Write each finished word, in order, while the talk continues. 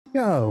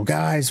Yo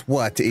guys,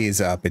 what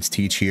is up? It's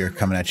Teach here,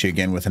 coming at you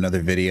again with another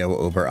video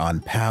over on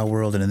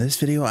Palworld, and in this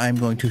video I'm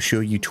going to show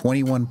you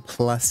 21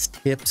 plus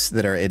tips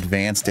that are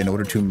advanced in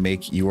order to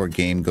make your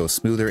game go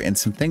smoother, and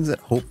some things that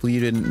hopefully you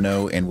didn't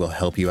know and will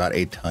help you out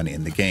a ton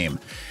in the game.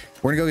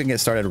 We're gonna go ahead and get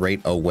started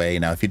right away.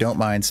 Now if you don't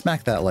mind,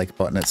 smack that like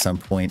button at some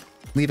point,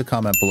 leave a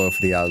comment below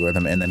for the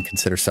algorithm, and then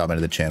consider subbing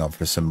to the channel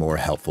for some more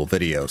helpful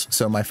videos.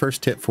 So my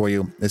first tip for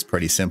you is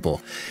pretty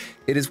simple.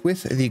 It is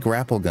with the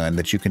grapple gun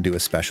that you can do a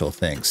special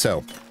thing.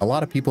 So a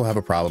lot of people have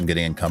a problem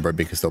getting encumbered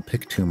because they'll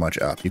pick too much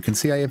up. You can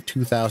see I have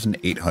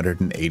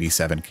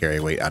 2,887 carry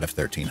weight out of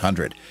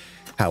 1,300.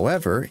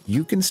 However,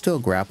 you can still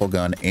grapple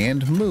gun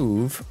and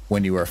move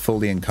when you are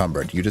fully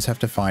encumbered. You just have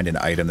to find an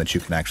item that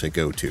you can actually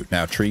go to.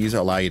 Now, trees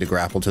allow you to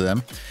grapple to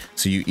them.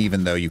 So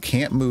even though you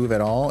can't move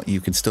at all,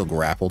 you can still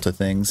grapple to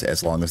things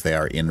as long as they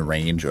are in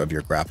range of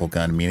your grapple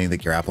gun, meaning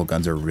that grapple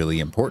guns are really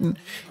important.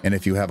 And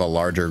if you have a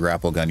larger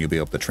grapple gun, you'll be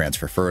able to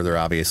transfer further,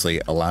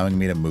 obviously, allowing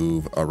me to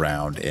move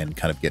around and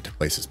kind of get to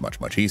places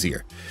much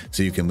easier.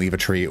 So you can leave a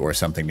tree or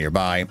something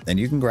nearby, and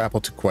you can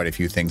grapple to quite a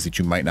few things that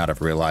you might not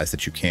have realized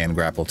that you can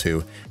grapple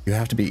to. You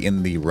have to be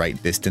in the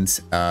right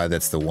distance.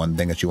 That's the one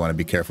thing that you want to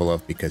be careful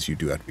of, because you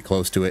do have to be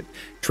close to it.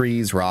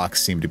 Trees,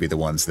 rocks seem to be the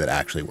ones that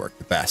actually work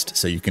the best.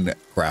 So you can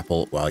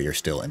grapple while you're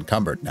still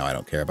encumbered. Now, I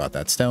don't care about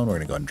that stone. We're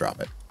going to go ahead and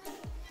drop it.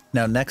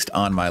 Now, next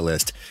on my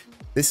list,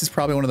 this is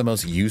probably one of the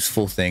most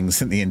useful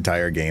things in the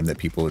entire game that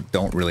people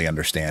don't really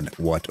understand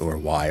what or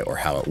why or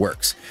how it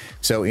works.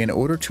 So in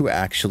order to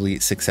actually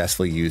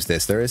successfully use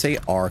this, there is a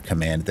R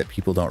command that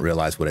people don't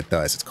realize what it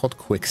does. It's called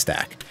quick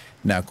stack.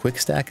 Now, quick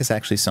stack is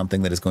actually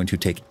something that is going to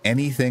take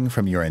anything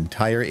from your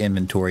entire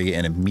inventory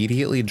and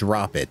immediately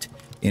drop it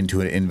into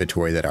an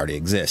inventory that already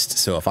exists.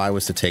 So if I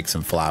was to take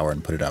some flour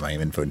and put it on my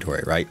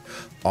inventory, right?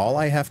 All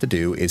I have to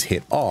do is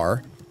hit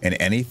R, and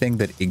anything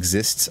that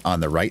exists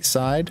on the right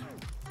side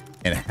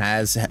and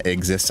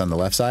exists on the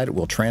left side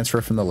will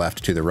transfer from the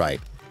left to the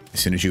right. As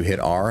soon as you hit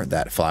R,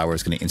 that flour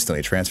is going to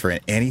instantly transfer, and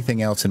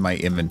anything else in my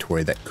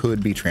inventory that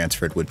could be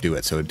transferred would do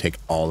it. So it would take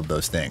all of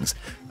those things.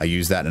 I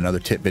use that in another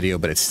tip video,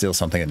 but it's still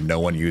something that no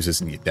one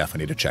uses, and you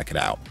definitely need to check it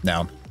out.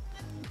 Now,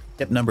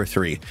 tip number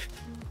 3.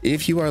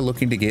 If you are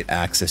looking to get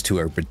access to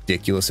a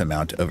ridiculous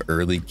amount of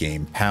early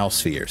game PAL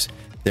spheres,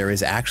 there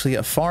is actually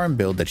a farm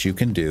build that you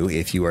can do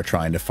if you are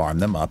trying to farm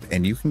them up,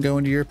 and you can go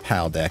into your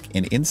PAL deck,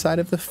 and inside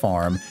of the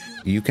farm,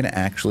 you can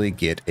actually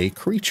get a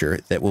creature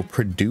that will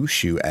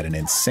produce you at an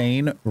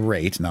insane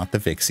rate, not the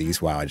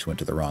Vixies. Wow, I just went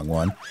to the wrong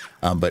one.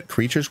 But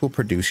creatures will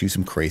produce you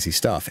some crazy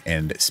stuff,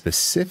 and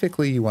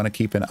specifically you want to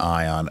keep an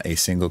eye on a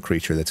single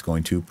creature that's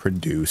going to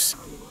produce.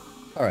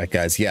 All right,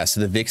 guys. Yeah,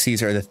 so the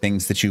Vixies are the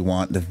things that you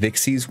want. The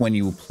Vixies, when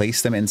you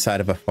place them inside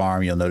of a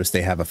farm, you'll notice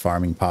they have a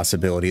farming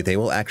possibility. They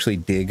will actually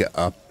dig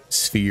up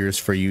spheres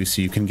for you,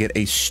 so you can get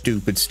a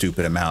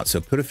stupid amount.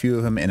 So put a few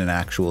of them in an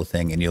actual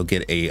thing, and you'll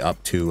get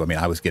up to, I mean,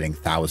 I was getting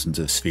thousands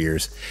of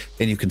spheres,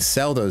 and you can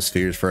sell those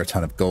spheres for a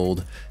ton of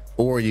gold,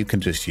 or you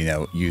can just,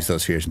 use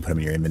those spheres and put them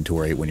in your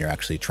inventory when you're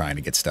actually trying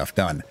to get stuff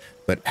done.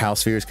 But PAL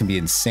spheres can be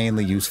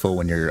insanely useful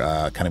when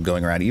you're kind of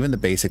going around. Even the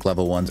basic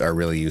level ones are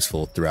really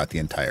useful throughout the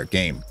entire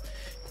game.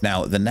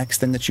 Now, the next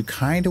thing that you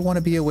kind of want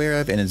to be aware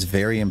of, and is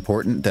very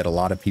important that a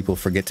lot of people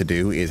forget to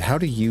do, is how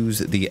to use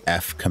the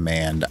F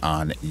command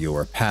on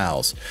your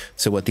pals.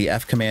 So what the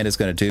F command is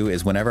going to do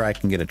is, whenever I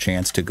can get a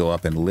chance to go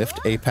up and lift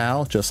a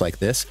pal, just like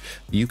this,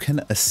 you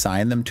can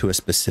assign them to a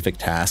specific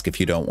task. If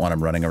you don't want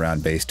them running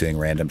around base doing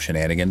random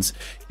shenanigans,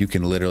 you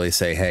can literally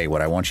say, hey,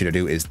 what I want you to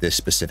do is this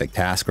specific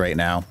task right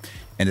now.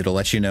 And it'll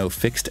let you know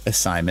fixed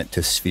assignment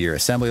to sphere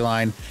assembly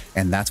line,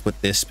 and that's what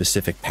this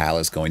specific pal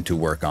is going to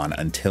work on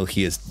until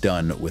he is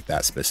done with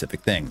that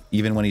specific thing.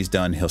 Even when he's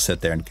done, he'll sit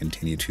there and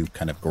continue to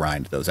kind of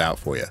grind those out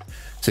for you.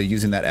 So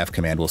using that F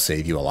command will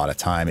save you a lot of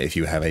time if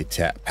you have a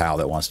pal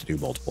that wants to do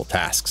multiple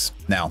tasks.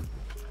 Now,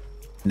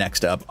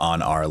 next up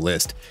on our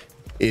list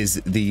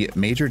is the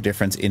major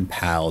difference in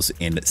pals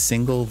in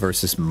single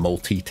versus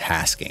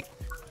multitasking.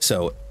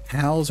 So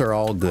pals are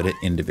all good at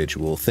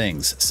individual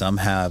things. Some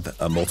have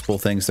multiple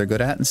things they're good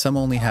at, and some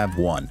only have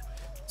one.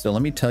 So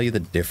let me tell you the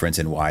difference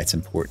and why it's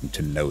important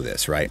to know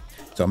this, right?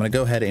 So I'm going to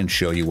go ahead and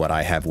show you what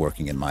I have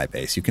working in my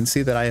base. You can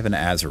see that I have an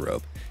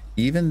Azarobe.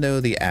 Even though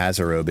the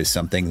Azarobe is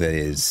something that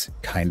is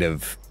kind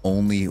of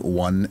only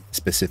one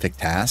specific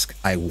task,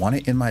 I want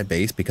it in my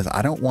base because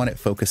I don't want it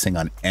focusing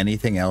on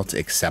anything else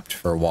except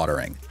for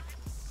watering.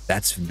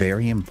 That's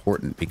very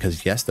important,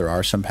 because yes, there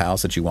are some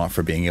pals that you want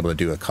for being able to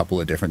do a couple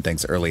of different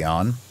things early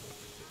on.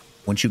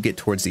 Once you get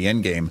towards the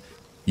end game,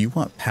 you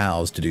want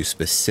pals to do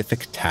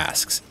specific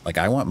tasks. Like,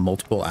 I want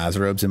multiple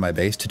Azarobes in my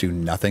base to do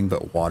nothing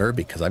but water,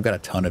 because I've got a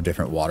ton of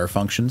different water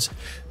functions.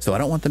 So I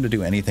don't want them to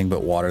do anything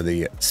but water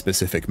the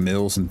specific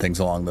mills and things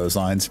along those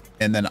lines.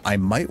 And then I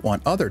might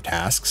want other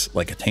tasks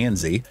like a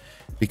Tansy,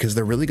 because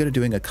they're really good at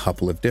doing a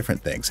couple of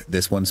different things.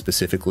 This one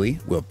specifically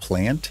will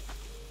plant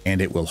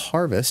and it will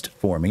harvest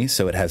for me.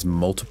 So it has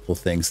multiple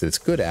things that it's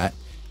good at.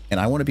 and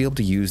I want to be able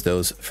to use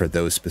those for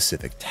those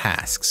specific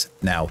tasks.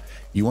 Now,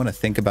 you want to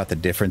think about the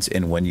difference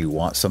in when you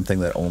want something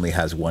that only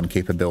has one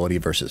capability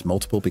versus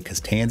multiple, because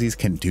tansies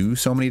can do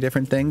so many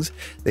different things.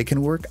 They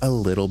can work a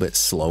little bit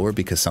slower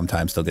because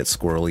sometimes they'll get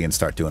squirrely and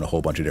start doing a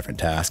whole bunch of different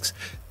tasks.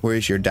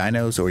 Whereas your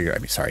dinos, or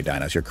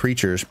your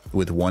creatures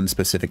with one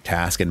specific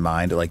task in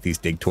mind, like these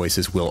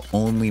Digtoises, will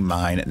only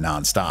mine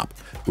nonstop,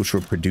 which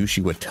will produce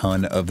you a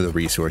ton of the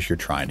resource you're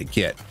trying to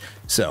get.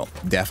 So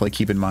definitely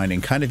keep in mind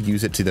and kind of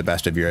use it to the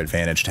best of your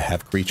advantage to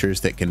have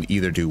creatures that can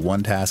either do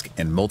one task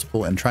and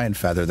multiple, and try and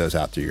feather those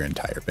out through your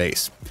entire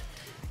base.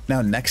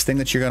 Now, next thing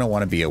that you're going to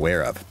want to be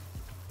aware of,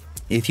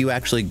 if you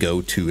actually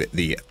go to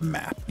the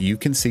map, you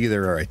can see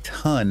there are a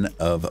ton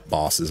of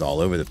bosses all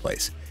over the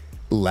place.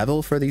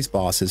 Level for these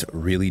bosses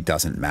really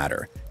doesn't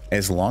matter.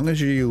 As long as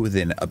you're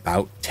within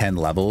about 10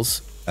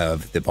 levels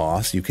of the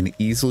boss, you can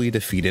easily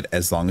defeat it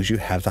as long as you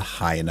have the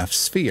high enough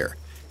sphere.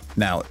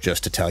 Now,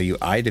 just to tell you,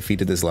 I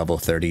defeated this level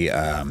 30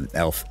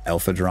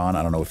 Alphadron.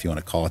 I don't know if you want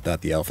to call it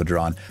that, the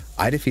Alphadron.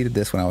 I defeated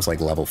this when I was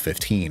like level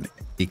 15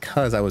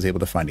 because I was able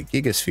to find a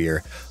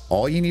Gigasphere.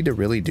 All you need to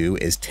really do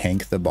is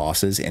tank the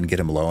bosses and get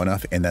them low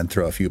enough and then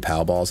throw a few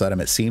PAL balls at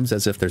them. It seems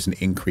as if there's an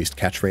increased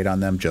catch rate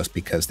on them just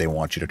because they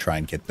want you to try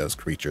and get those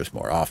creatures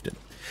more often.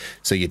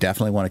 So you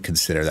definitely want to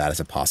consider that as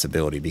a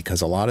possibility,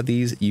 because a lot of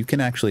these, you can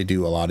actually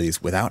do a lot of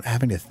these without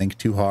having to think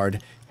too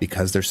hard.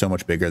 Because they're so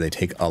much bigger, they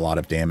take a lot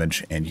of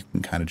damage, and you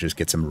can kind of just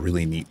get some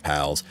really neat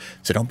pals.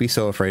 So don't be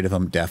so afraid of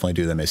them. Definitely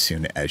do them as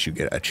soon as you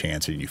get a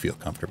chance or you feel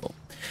comfortable.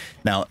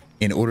 Now,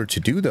 in order to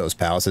do those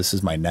pals, this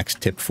is my next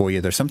tip for you.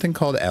 There's something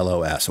called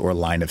LOS, or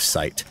line of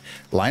sight.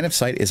 Line of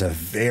sight is a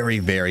very,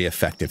 very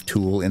effective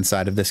tool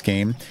inside of this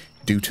game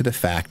due to the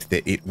fact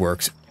that it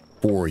works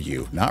for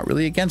you. Not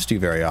really against you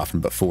very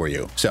often, but for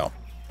you. So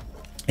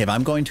if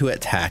I'm going to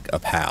attack a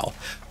pal,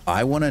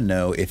 I want to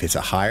know if it's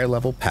a higher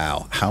level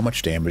PAL, how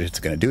much damage it's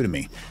going to do to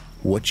me.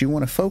 What you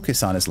want to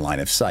focus on is line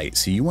of sight.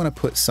 So you want to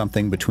put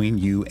something between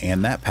you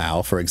and that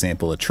PAL, for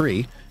example, a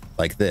tree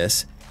like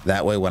this.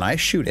 That way, when I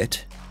shoot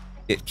it,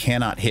 it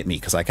cannot hit me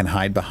because I can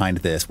hide behind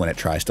this when it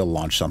tries to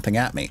launch something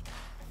at me.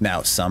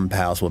 Now, some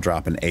PALs will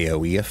drop an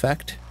AoE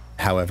effect.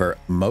 However,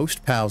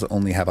 most PALs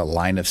only have a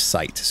line of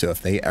sight. So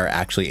if they are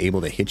actually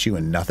able to hit you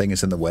and nothing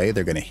is in the way,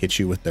 they're going to hit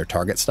you with their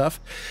target stuff.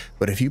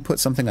 But if you put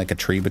something like a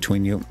tree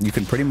between you, you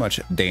can pretty much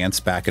dance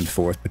back and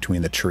forth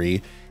between the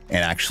tree and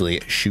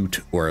actually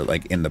shoot, or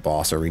like in the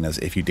boss arenas,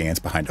 if you dance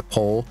behind a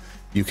pole,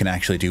 you can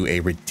actually do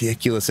a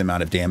ridiculous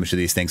amount of damage to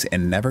these things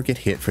and never get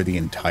hit for the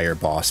entire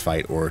boss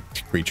fight or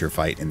creature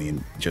fight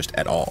just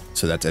at all.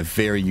 So that's a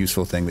very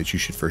useful thing that you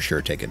should for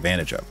sure take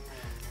advantage of.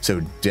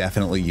 So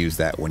definitely use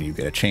that when you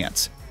get a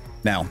chance.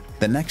 Now,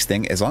 the next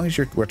thing, as long as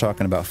we're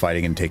talking about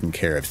fighting and taking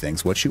care of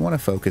things, what you want to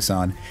focus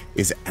on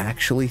is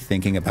actually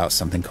thinking about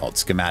something called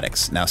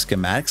schematics. Now,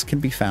 schematics can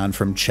be found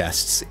from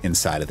chests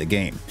inside of the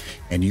game,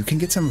 and you can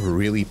get some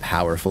really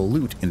powerful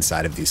loot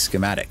inside of these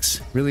schematics.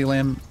 Really,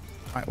 Lamb?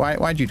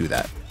 Why'd you do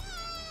that?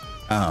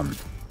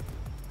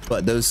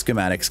 But those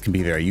schematics can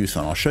be very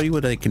useful, and I'll show you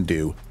what they can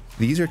do.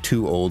 These are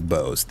two old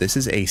bows. This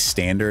is a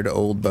standard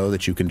old bow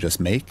that you can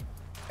just make.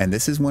 And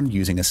this is one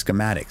using a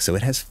schematic, so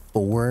it has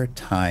 4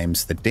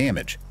 times the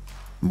damage.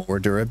 More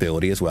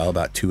durability as well,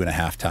 about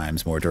 2.5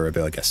 times more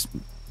durability, I guess.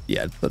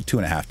 Yeah,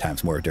 2.5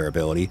 times more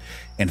durability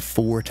and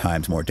 4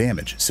 times more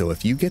damage. So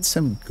if you get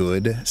some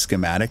good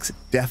schematics,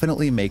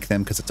 definitely make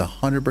them, because it's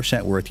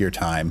 100% worth your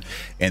time.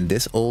 And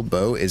this old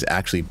bow is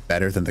actually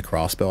better than the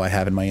crossbow I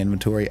have in my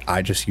inventory.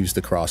 I just use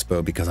the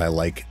crossbow because I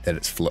like that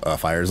it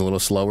fires a little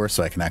slower,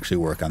 so I can actually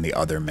work on the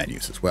other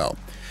menus as well.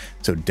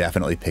 So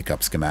definitely pick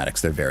up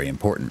schematics. They're very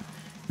important.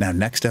 Now,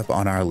 next up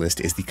on our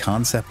list is the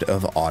concept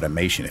of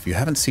automation. If you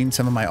haven't seen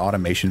some of my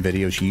automation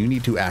videos, you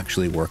need to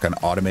actually work on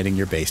automating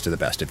your base to the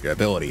best of your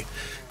ability.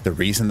 The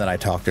reason that I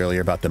talked earlier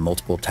about the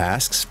multiple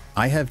tasks,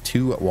 I have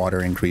 2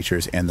 watering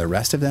creatures and the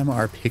rest of them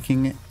are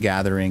picking,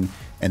 gathering,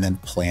 and then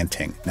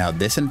planting. Now,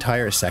 this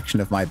entire section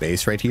of my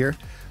base right here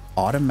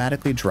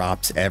automatically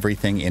drops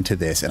everything into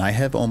this, and I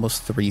have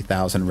almost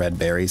 3,000 red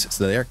berries,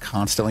 so they're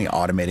constantly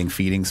automating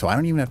feeding, so I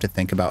don't even have to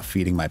think about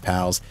feeding my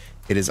pals.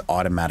 It is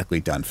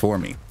automatically done for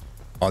me.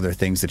 Other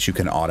things that you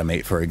can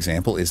automate, for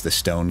example, is the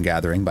stone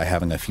gathering by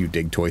having a few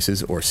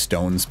Digtoises or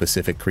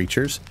stone-specific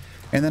creatures,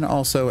 and then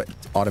also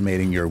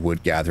automating your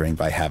wood gathering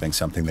by having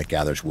something that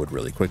gathers wood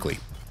really quickly.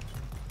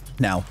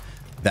 Now,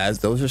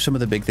 those are some of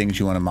the big things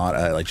you want to mod,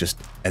 like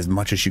just as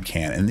much as you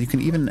can. And you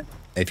can even,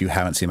 if you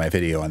haven't seen my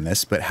video on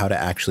this, but how to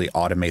actually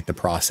automate the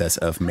process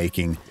of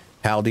making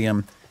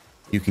Paldium.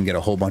 You can get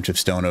a whole bunch of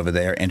stone over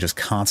there and just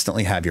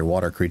constantly have your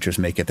water creatures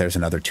make it. There's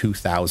another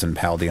 2,000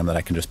 Paldium that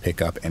I can just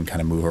pick up and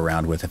kind of move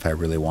around with if I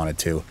really wanted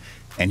to.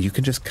 And you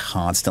can just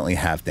constantly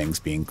have things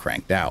being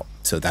cranked out.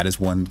 So that is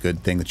one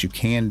good thing that you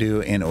can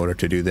do in order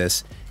to do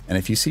this. And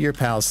if you see your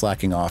pals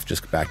slacking off,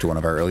 just go back to one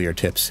of our earlier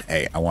tips.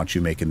 Hey, I want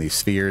you making these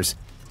spheres.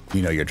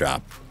 You know your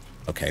job.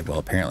 Okay, well,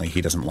 apparently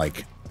he doesn't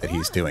like that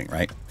he's doing,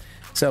 right?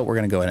 So we're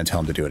going to go ahead and tell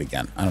him to do it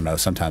again. I don't know,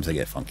 sometimes they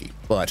get funky,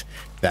 but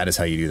that is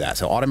how you do that.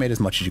 So automate as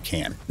much as you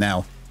can.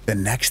 Now, The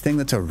next thing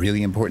that's a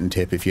really important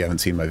tip, if you haven't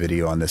seen my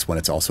video on this one,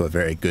 it's also a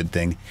very good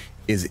thing,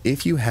 is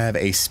if you have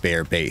a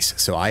spare base.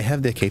 So I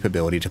have the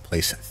capability to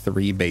place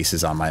 3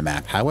 bases on my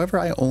map. However,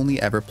 I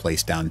only ever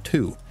place down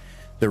 2.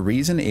 The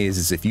reason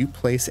is if you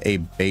place a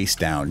base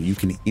down, you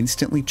can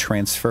instantly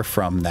transfer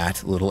from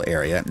that little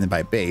area. And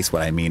by base,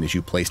 what I mean is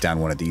you place down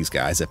one of these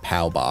guys, a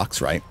PAL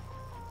box, right?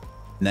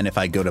 And then if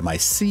I go to my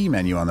C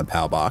menu on the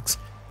PAL box,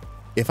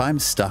 if I'm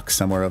stuck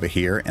somewhere over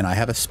here and I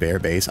have a spare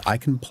base, I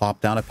can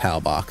plop down a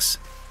PAL box,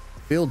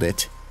 build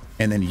it,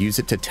 and then use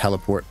it to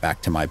teleport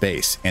back to my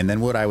base. And then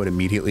what I would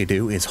immediately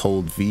do is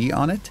hold V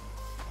on it,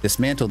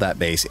 dismantle that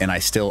base, and I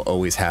still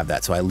always have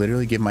that. So I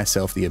literally give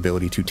myself the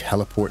ability to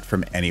teleport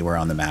from anywhere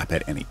on the map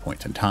at any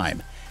point in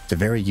time. It's a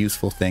very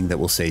useful thing that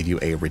will save you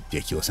a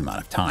ridiculous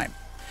amount of time.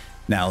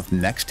 Now, the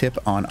next tip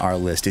on our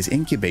list is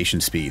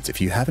incubation speeds. If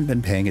you haven't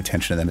been paying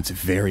attention to them, it's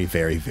very,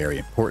 very, very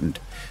important.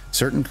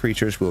 Certain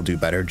creatures will do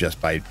better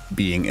just by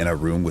being in a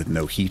room with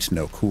no heat,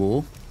 no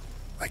cool.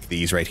 Like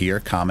these right here,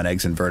 common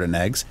eggs and verdant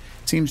eggs.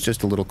 Seems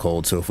just a little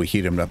cold, so if we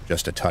heat them up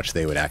just a touch,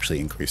 they would actually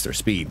increase their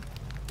speed.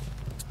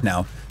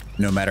 Now,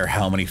 no matter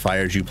how many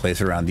fires you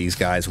place around these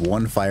guys,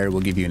 1 fire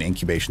will give you an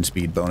incubation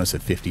speed bonus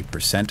of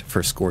 50%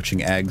 for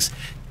scorching eggs.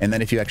 And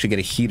then if you actually get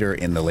a heater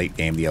in the late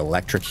game, the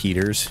electric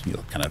heaters,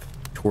 you'll kind of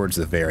towards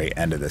the very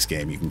end of this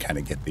game, you can kind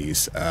of get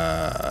these.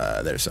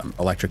 There's some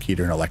electric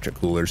heater and electric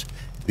coolers.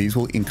 These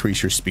will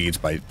increase your speeds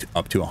by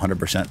up to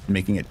 100%,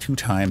 making it 2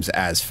 times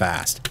as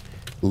fast.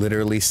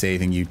 Literally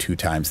saving you 2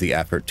 times the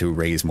effort to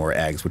raise more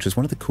eggs, which is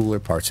one of the cooler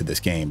parts of this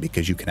game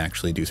because you can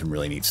actually do some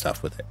really neat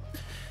stuff with it.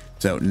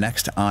 So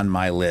next on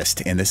my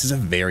list, and this is a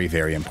very,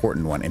 very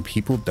important one, and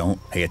people don't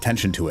pay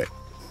attention to it.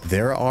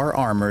 There are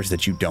armors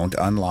that you don't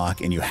unlock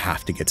and you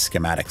have to get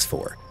schematics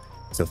for.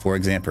 So for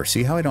example,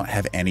 see how I don't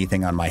have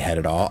anything on my head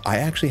at all? I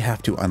actually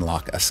have to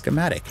unlock a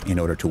schematic in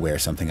order to wear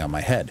something on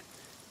my head.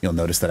 You'll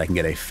notice that I can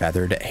get a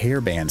feathered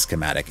hairband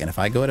schematic, and if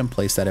I go ahead and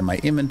place that in my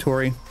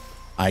inventory,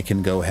 I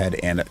can go ahead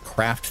and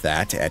craft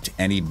that at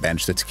any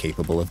bench that's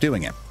capable of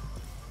doing it.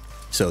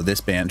 So this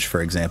bench,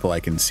 for example,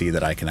 I can see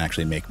that I can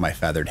actually make my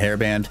feathered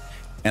hairband,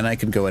 and I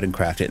can go ahead and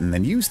craft it and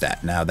then use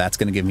that. Now that's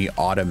going to give me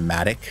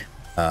automatic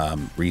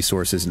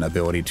resources and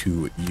ability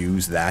to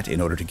use that in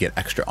order to get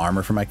extra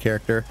armor for my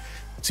character.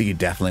 So you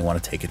definitely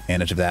want to take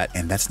advantage of that,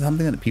 and that's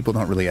something that people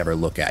don't really ever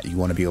look at. You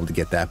want to be able to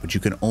get that, but you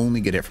can only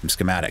get it from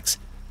schematics.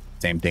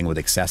 Same thing with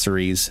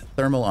accessories,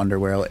 thermal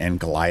underwear, and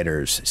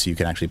gliders. So you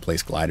can actually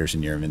place gliders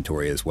in your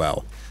inventory as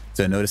well.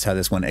 So notice how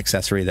this one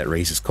accessory that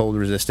raises cold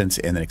resistance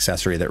and an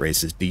accessory that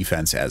raises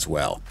defense as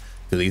well.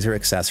 So these are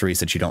accessories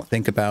that you don't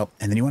think about.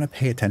 And then you want to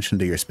pay attention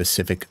to your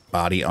specific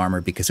body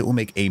armor because it will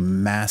make a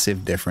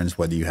massive difference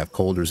whether you have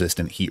cold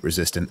resistant, heat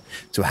resistant.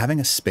 So having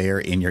a spare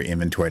in your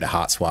inventory to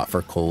hot swap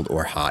for cold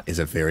or hot is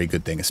a very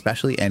good thing,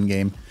 especially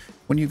endgame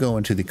when you go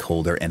into the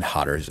colder and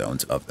hotter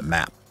zones of the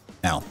map.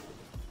 Now,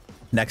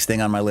 next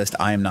thing on my list,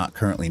 I am not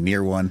currently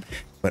near one,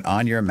 but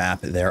on your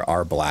map, there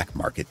are black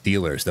market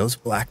dealers. Those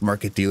black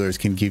market dealers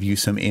can give you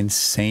some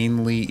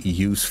insanely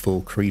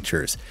useful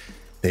creatures.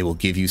 They will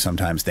give you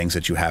sometimes things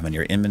that you have in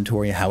your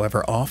inventory.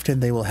 However, often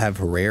they will have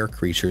rare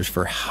creatures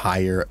for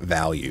higher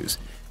values.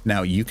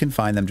 Now, you can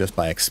find them just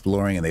by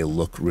exploring and they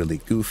look really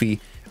goofy.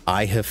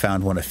 I have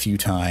found one a few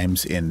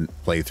times in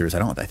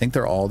playthroughs. I think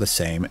they're all the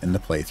same in the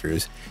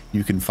playthroughs.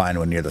 You can find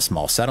one near the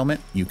small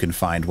settlement. You can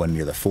find one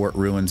near the fort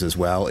ruins as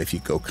well. If you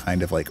go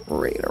kind of like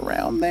right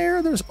around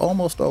there, there's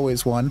almost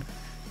always one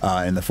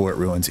in the fort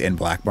ruins. And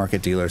black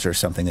market dealers are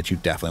something that you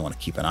definitely want to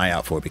keep an eye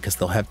out for because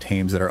they'll have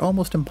tames that are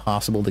almost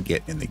impossible to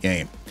get in the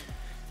game.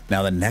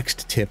 Now, the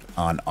next tip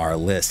on our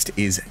list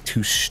is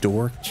to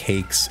store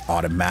cakes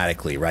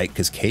automatically, right?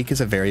 Because cake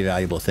is a very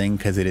valuable thing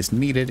because it is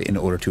needed in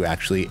order to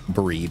actually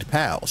breed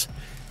pals.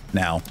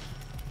 Now,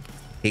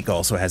 cake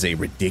also has a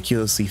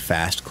ridiculously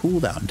fast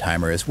cooldown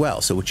timer as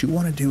well. So what you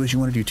want to do is you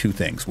want to do 2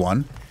 things.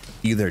 One,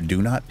 either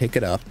do not pick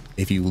it up.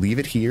 If you leave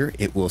it here,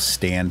 it will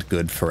stand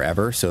good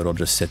forever. So it'll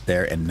just sit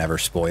there and never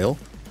spoil.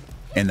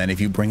 And then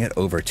if you bring it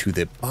over to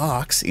the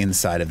box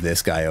inside of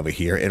this guy over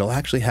here, it'll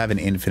actually have an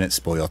infinite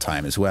spoil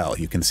time as well.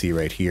 You can see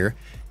right here,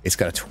 it's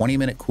got a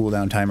 20-minute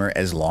cooldown timer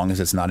as long as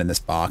it's not in this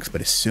box.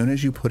 But as soon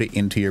as you put it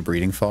into your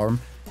breeding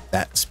farm,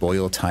 that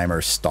spoil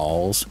timer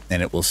stalls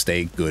and it will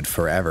stay good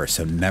forever.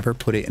 So never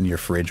put it in your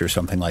fridge or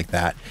something like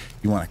that.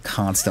 You want to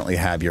constantly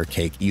have your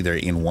cake either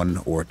in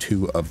 1 or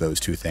 2 of those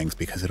 2 things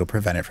because it'll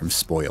prevent it from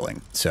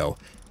spoiling. So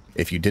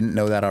if you didn't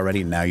know that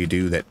already, now you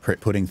do that.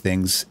 Putting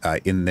things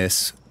in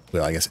this,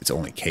 well, I guess it's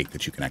only cake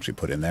that you can actually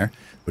put in there,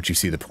 but you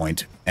see the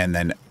point. And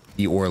then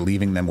or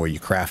leaving them where you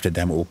crafted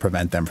them, it will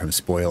prevent them from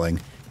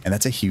spoiling. And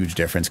that's a huge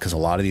difference because a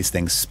lot of these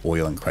things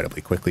spoil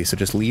incredibly quickly. So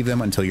just leave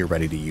them until you're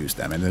ready to use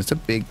them. And it's a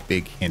big,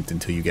 big hint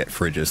until you get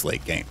fridges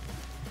late game.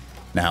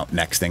 Now,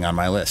 next thing on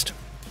my list,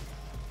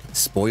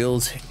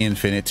 spoils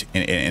infinite.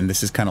 And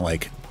this is kind of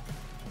like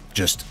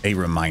just a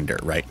reminder,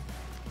 right?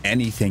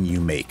 Anything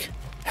you make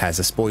has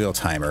a spoil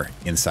timer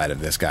inside of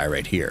this guy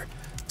right here.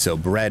 So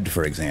bread,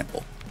 for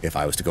example, if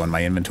I was to go in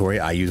my inventory,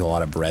 I use a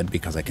lot of bread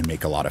because I can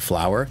make a lot of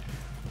flour.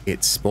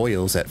 it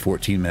spoils at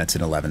 14 minutes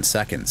and 11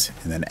 seconds,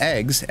 and then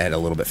eggs at a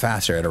little bit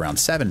faster at around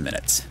 7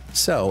 minutes.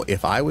 So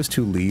if I was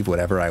to leave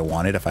whatever I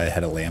wanted, if I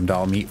had a lamb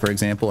doll meat, for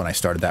example, and I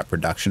started that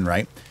production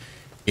right,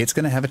 it's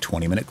going to have a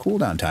 20-minute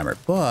cooldown timer.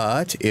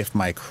 But if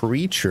my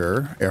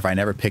creature, or if I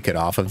never pick it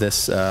off of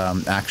this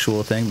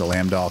actual thing, the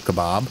lamb doll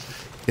kebab,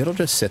 it'll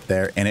just sit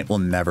there and it will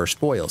never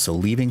spoil. So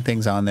leaving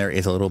things on there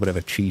is a little bit of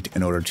a cheat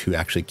in order to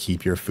actually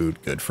keep your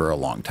food good for a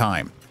long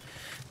time.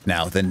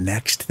 Now, the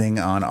next thing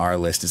on our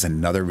list is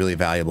another really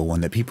valuable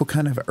one that people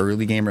kind of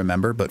early game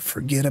remember, but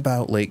forget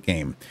about late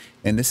game.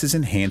 And this is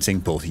enhancing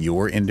both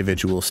your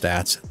individual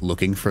stats,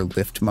 looking for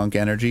lift monk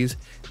energies.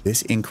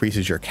 This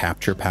increases your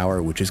capture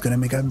power, which is going to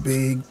make a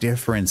big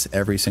difference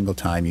every single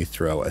time you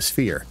throw a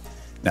sphere.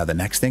 Now, the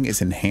next thing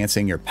is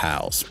enhancing your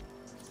pals.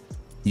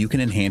 You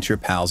can enhance your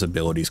pals'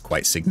 abilities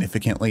quite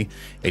significantly,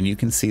 and you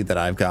can see that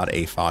I've got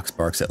a Fox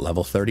Barks at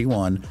level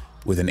 31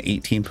 with an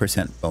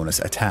 18% bonus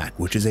attack,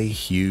 which is a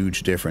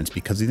huge difference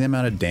because of the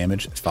amount of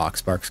damage Fox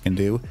Barks can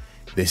do.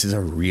 This is a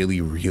really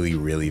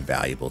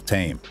valuable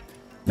tame.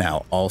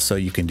 Now, also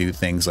you can do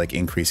things like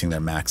increasing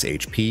their max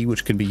HP,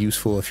 which can be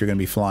useful if you're going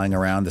to be flying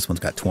around. This one's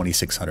got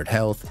 2600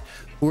 health,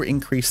 or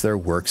increase their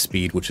work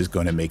speed, which is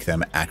going to make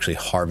them actually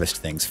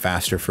harvest things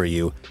faster for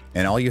you.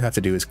 And all you have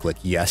to do is click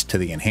yes to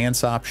the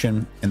enhance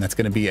option, and that's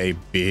going to be a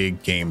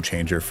big game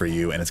changer for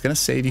you, and it's going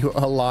to save you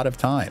a lot of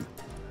time.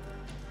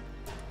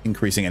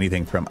 Increasing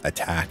anything from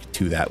attack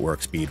to that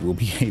work speed will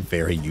be a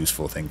very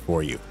useful thing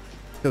for you.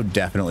 So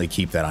definitely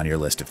keep that on your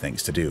list of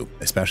things to do,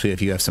 especially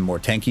if you have some more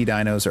tanky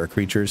dinos or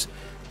creatures,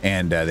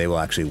 and they will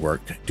actually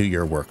do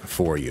your work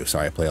for you.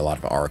 Sorry, I play a lot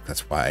of Ark.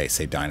 That's why I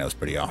say dinos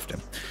pretty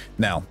often.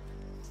 Now,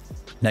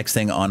 next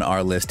thing on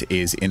our list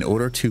is, in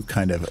order to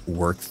kind of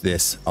work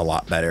this a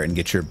lot better and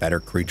get your better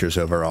creatures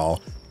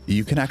overall,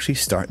 you can actually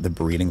start the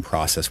breeding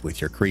process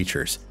with your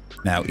creatures.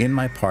 Now, in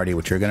my party,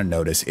 what you're going to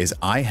notice is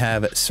I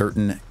have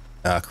certain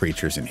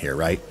creatures in here,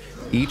 right?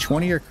 Each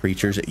one of your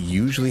creatures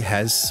usually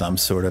has some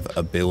sort of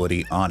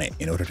ability on it.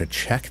 In order to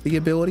check the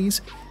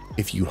abilities,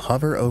 if you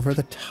hover over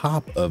the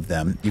top of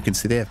them, you can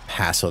see they have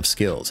passive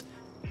skills.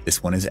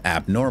 This one is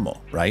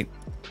abnormal, right?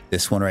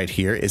 This one right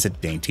here is a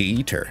dainty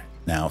eater.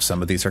 Now,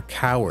 some of these are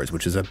cowards,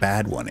 which is a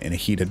bad one, in a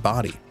heated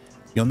body.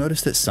 You'll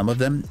notice that some of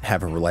them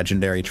have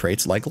legendary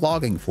traits like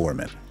logging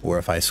foreman, or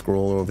if I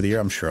scroll over the year,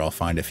 I'm sure I'll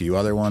find a few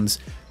other ones.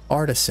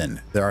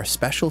 Artisan. There are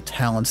special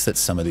talents that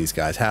some of these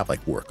guys have,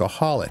 like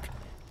workaholic.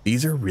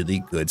 These are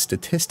really good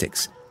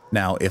statistics.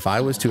 Now, if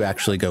I was to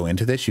actually go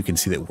into this, you can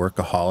see that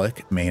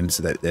workaholic means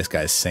that this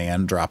guy's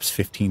sand drops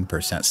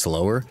 15%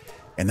 slower,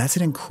 and that's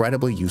an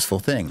incredibly useful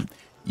thing.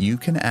 You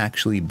can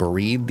actually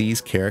breed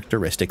these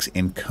characteristics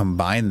and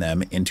combine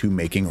them into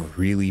making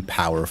really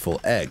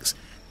powerful eggs.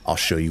 I'll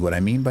show you what I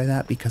mean by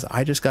that, because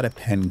I just got a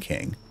Pen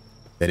King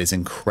that is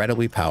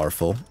incredibly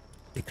powerful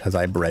because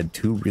I bred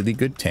two really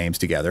good tames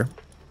together.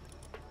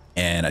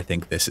 And I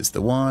think this is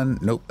the one.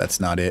 Nope, that's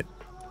not it.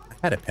 I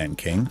had a Pen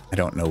King. I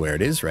don't know where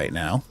it is right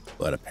now,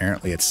 but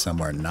apparently it's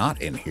somewhere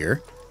not in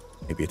here.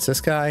 Maybe it's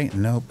this guy.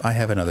 Nope, I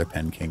have another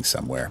Pen King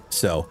somewhere.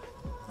 So,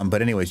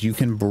 but anyways, you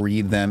can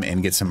breed them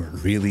and get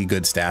some really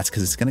good stats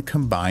because it's going to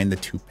combine the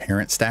two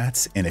parent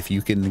stats. And if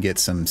you can get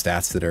some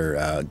stats that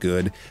are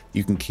good,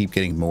 you can keep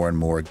getting more and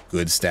more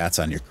good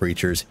stats on your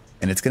creatures.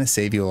 And it's going to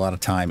save you a lot of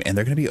time. And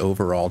they're going to be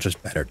overall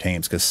just better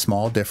tames because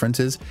small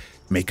differences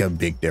make a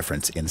big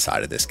difference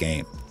inside of this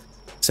game.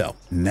 So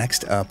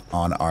next up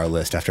on our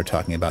list after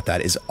talking about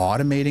that is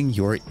automating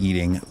your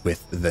eating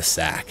with the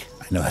sack.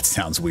 I know that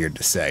sounds weird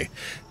to say,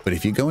 but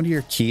if you go into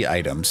your key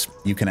items,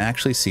 you can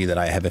actually see that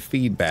I have a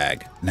feed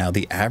bag. Now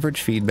the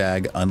average feed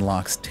bag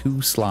unlocks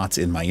 2 slots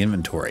in my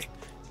inventory.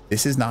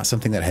 This is not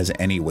something that has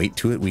any weight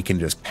to it. We can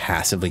just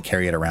passively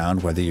carry it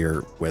around whether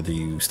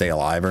you stay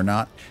alive or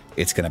not.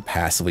 It's going to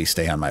passively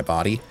stay on my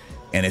body.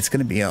 And it's going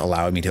to be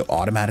allowing me to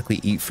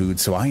automatically eat food,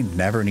 so I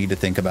never need to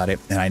think about it,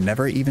 and I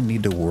never even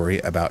need to worry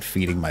about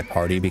feeding my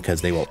party because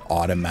they will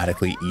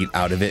automatically eat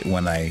out of it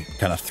when I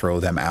kind of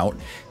throw them out.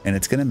 And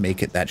it's going to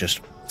make it that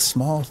just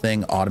small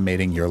thing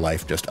automating your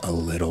life just a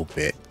little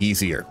bit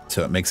easier,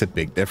 so it makes a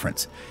big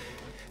difference.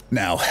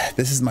 Now,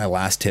 this is my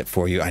last tip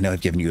for you. I know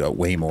I've given you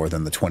way more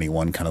than the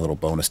 21 kind of little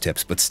bonus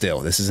tips, but still,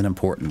 this is an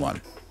important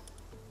one.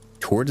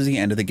 Towards the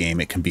end of the game,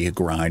 it can be a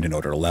grind in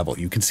order to level.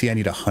 You can see I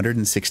need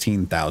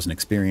 116,000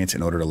 experience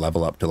in order to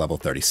level up to level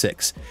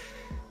 36.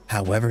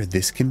 However,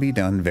 this can be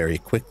done very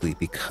quickly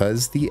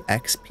because the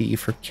XP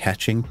for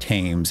catching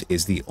tames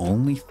is the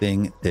only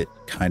thing that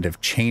kind of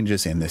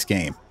changes in this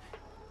game.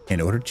 In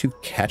order to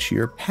catch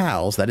your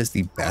pals, that is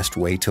the best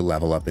way to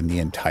level up in the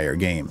entire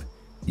game.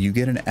 You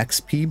get an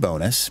XP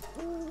bonus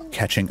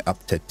catching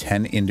up to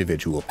 10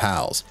 individual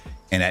pals.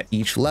 And at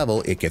each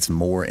level, it gets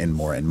more and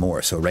more and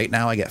more. So right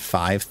now I get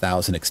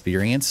 5,000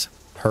 experience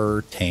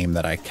per tame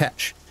that I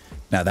catch.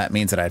 Now that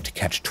means that I have to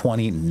catch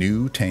 20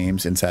 new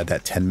tames inside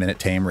that 10-minute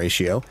tame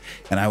ratio,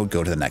 and I would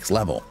go to the next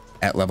level.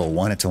 At level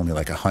 1, it's only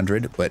like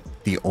 100, but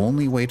the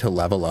only way to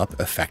level up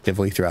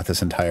effectively throughout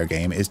this entire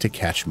game is to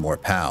catch more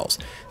pals.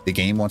 The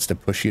game wants to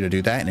push you to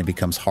do that, and it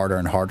becomes harder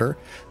and harder,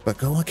 but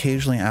go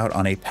occasionally out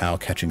on a pal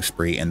catching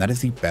spree, and that is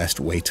the best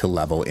way to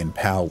level in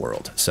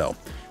Palworld. So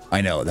I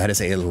know that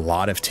is a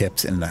lot of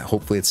tips, and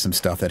hopefully it's some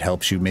stuff that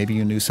helps you. Maybe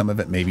you knew some of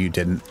it, maybe you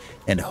didn't,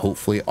 and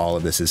hopefully all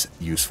of this is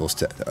useful,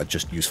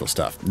 just useful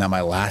stuff. Now,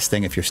 my last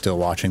thing, if you're still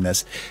watching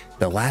this,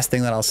 the last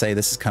thing that I'll say,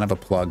 this is kind of a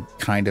plug,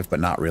 kind of,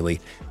 but not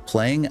really.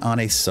 Playing on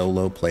a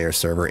solo player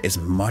server is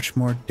much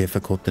more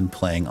difficult than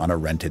playing on a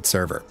rented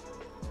server.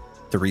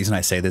 The reason I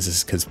say this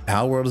is because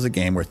Palworld is a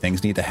game where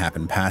things need to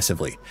happen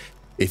passively.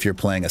 If you're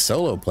playing a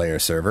solo player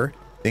server,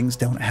 things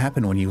don't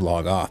happen when you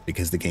log off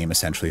because the game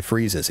essentially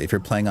freezes. If you're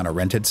playing on a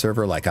rented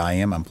server like I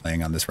am, I'm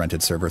playing on this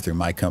rented server through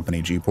my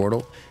company,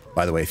 G-Portal.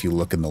 By the way, if you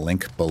look in the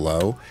link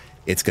below,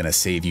 it's going to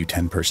save you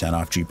 10%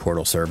 off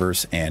G-Portal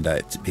servers, and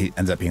it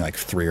ends up being like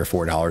 $3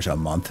 or $4 a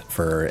month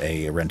for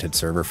a rented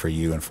server for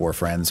you and 4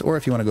 friends. Or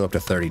if you want to go up to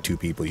 32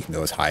 people, you can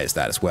go as high as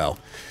that as well.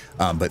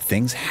 But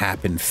things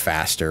happen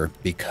faster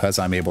because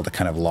I'm able to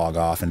kind of log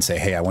off and say,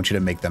 hey, I want you to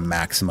make the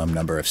maximum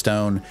number of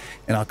stone,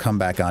 and I'll come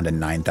back on to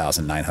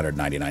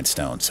 9,999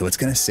 stone. So it's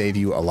going to save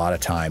you a lot of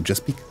time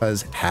just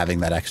because having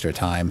that extra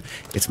time,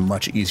 it's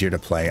much easier to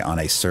play on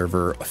a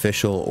server,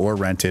 official or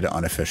rented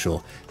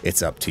unofficial.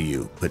 It's up to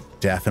you, but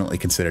definitely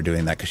consider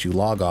doing that because you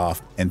log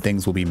off and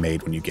things will be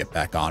made when you get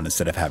back on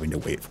instead of having to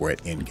wait for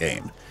it in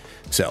game.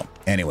 So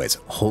anyways,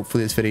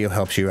 hopefully this video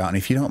helps you out, and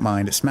if you don't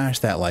mind, smash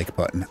that like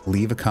button,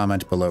 leave a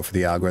comment below for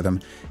the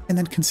algorithm, and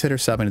then consider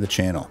subbing to the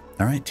channel.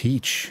 All right,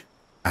 teach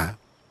out.